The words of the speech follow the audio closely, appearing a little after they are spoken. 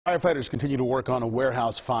Firefighters continue to work on a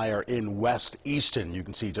warehouse fire in West Easton. You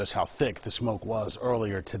can see just how thick the smoke was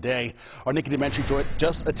earlier today. Our Nikki DeMentri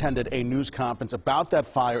just attended a news conference about that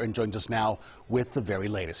fire and joins us now with the very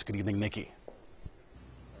latest. Good evening, Nikki.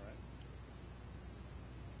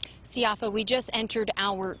 Siafa, we just entered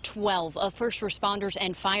hour 12 of first responders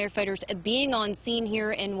and firefighters being on scene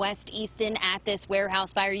here in West Easton at this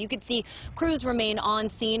warehouse fire. You can see crews remain on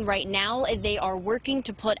scene right now. They are working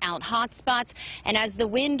to put out hot spots, and as the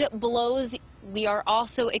wind blows, we are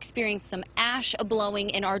also experiencing some ash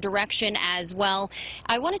blowing in our direction as well.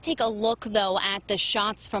 I want to take a look, though, at the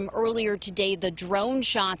shots from earlier today, the drone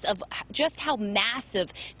shots of just how massive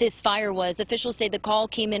this fire was. Officials say the call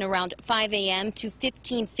came in around 5 a.m. to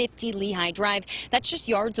 1550 Lehigh Drive. That's just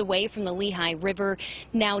yards away from the Lehigh River.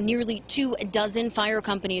 Now, nearly 24 fire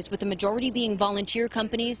companies, with the majority being volunteer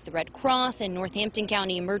companies, the Red Cross and Northampton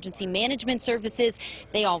County Emergency Management Services,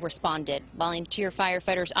 they all responded. Volunteer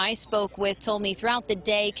firefighters I spoke with told me throughout the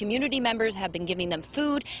day community members have been giving them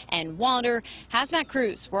food and water. Hazmat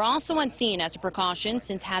crews were also on scene as a precaution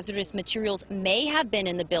since hazardous materials may have been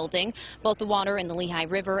in the building. Both the water in the Lehigh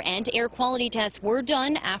River and air quality tests were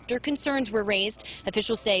done after concerns were raised.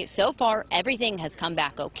 Officials say so far everything has come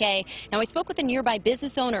back okay. Now, I spoke with a nearby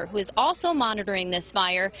business owner who is also monitoring this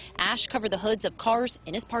fire. Ash covered the hoods of cars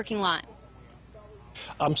in his parking lot.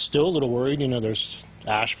 I'm still a little worried. You know, there's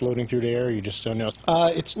ash floating through the air. You just don't know.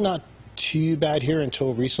 It's not too bad here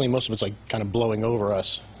until recently. Most of it's like kind of blowing over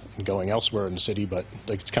us and going elsewhere in the city, but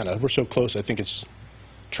like it's kind of, we're so close, I think it's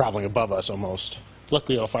traveling above us almost.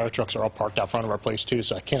 Luckily, all fire trucks are all parked out front of our place too,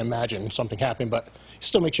 so I can't imagine something happening, but it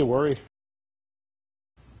still makes you worry.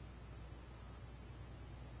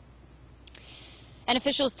 And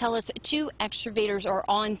officials tell us 2 excavators are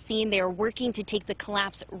on scene. They are working to take the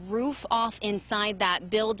collapsed roof off inside that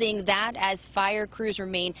building. That as fire crews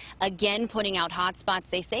remain again putting out hot spots.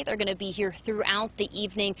 They say they're going to be here throughout the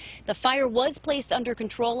evening. The fire was placed under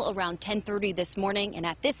control around 10:30 this morning, and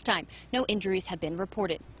at this time, no injuries have been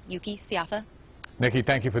reported. Yuki, Siafa. Nikki,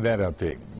 thank you for that update.